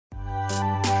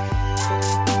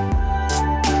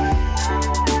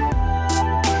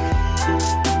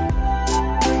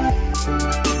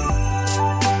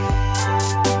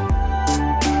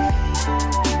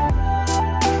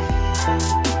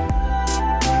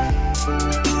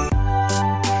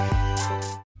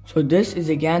So this is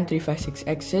a GAN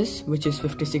 356X, which is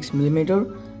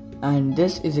 56mm, and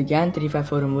this is a GAN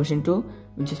 354 version 2,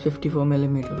 which is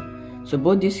 54mm. So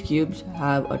both these cubes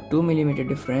have a 2mm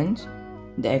difference,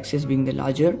 the X's being the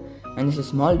larger, and it's a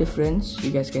small difference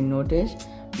you guys can notice,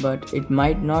 but it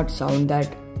might not sound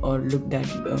that or look that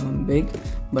big,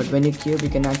 but when you cube you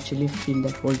can actually feel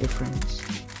that whole difference.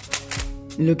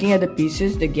 Looking at the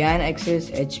pieces, the GAN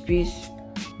X's edge piece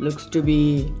looks to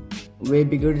be way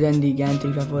bigger than the GAN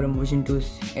 354 version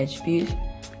 2's edge piece,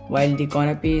 while the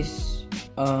corner piece,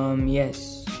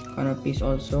 yes, corner piece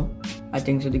also, I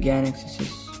think so the GAN X's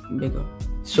is bigger.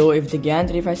 So if the GAN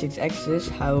 356X's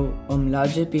have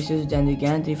larger pieces than the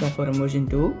GAN 354 version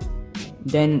 2,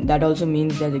 then that also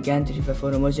means that the GAN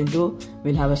 354 version 2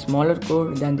 will have a smaller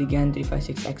core than the GAN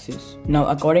 356X's. Now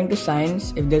according to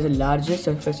science, if there's a larger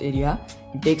surface area,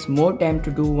 it takes more time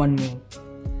to do one move.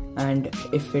 And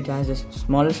if it has a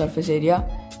smaller surface area,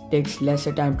 it takes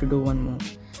lesser time to do one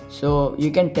move. So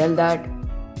you can tell that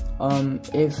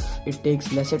if it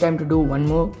takes lesser time to do one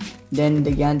move, then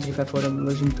the GAN 354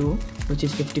 version 2, which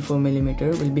is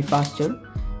 54mm, will be faster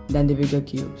than the bigger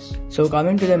cubes. So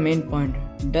coming to the main point,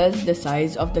 does the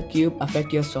size of the cube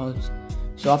affect your solves?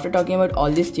 So after talking about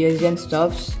all these theories and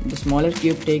stuffs, the smaller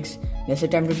cube takes lesser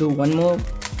time to do one move,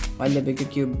 while the bigger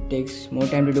cube takes more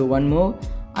time to do one move.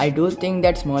 I do think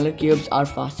that smaller cubes are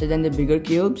faster than the bigger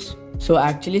cubes. So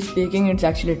actually speaking, it's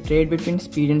actually a trade between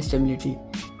speed and stability.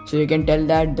 So you can tell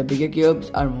that the bigger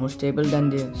cubes are more stable than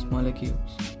the smaller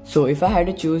cubes. So if I had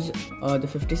to choose the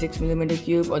 56mm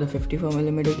cube or the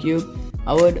 54mm cube,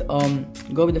 I would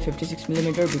go with the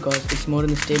 56mm because it's more on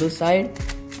the stable side,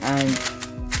 and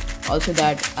also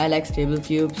that I like stable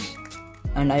cubes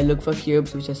and I look for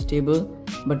cubes which are stable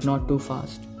but not too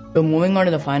fast. So moving on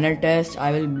to the final test,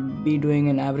 I will be doing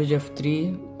an average of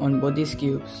 3 on both these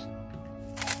cubes.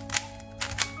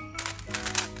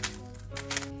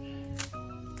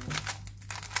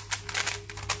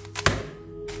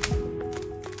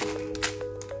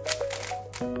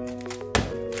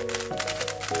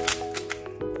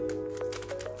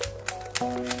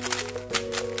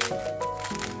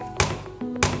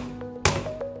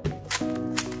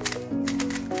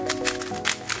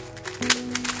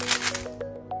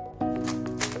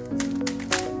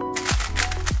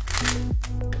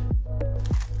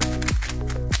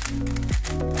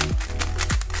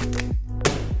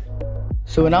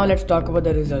 So now let's talk about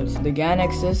the results. The GAN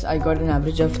X's, I got an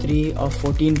average of 3 of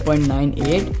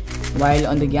 14.98, while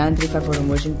on the GAN 354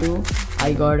 version 2,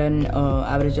 I got an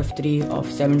average of 3 of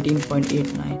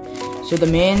 17.89. So the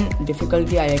main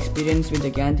difficulty I experienced with the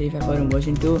GAN 354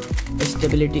 version 2 is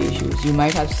stability issues. You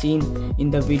might have seen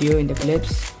in the video, in the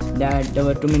clips, that there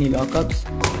were too many lockups,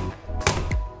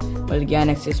 while the GAN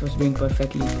X's was doing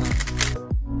perfectly fine.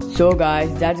 So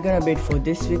guys, that's gonna be it for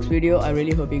this week's video. I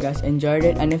really hope you guys enjoyed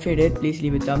it, and if you did, please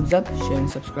leave a thumbs up, share and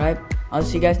subscribe. I'll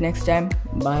see you guys next time.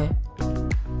 Bye.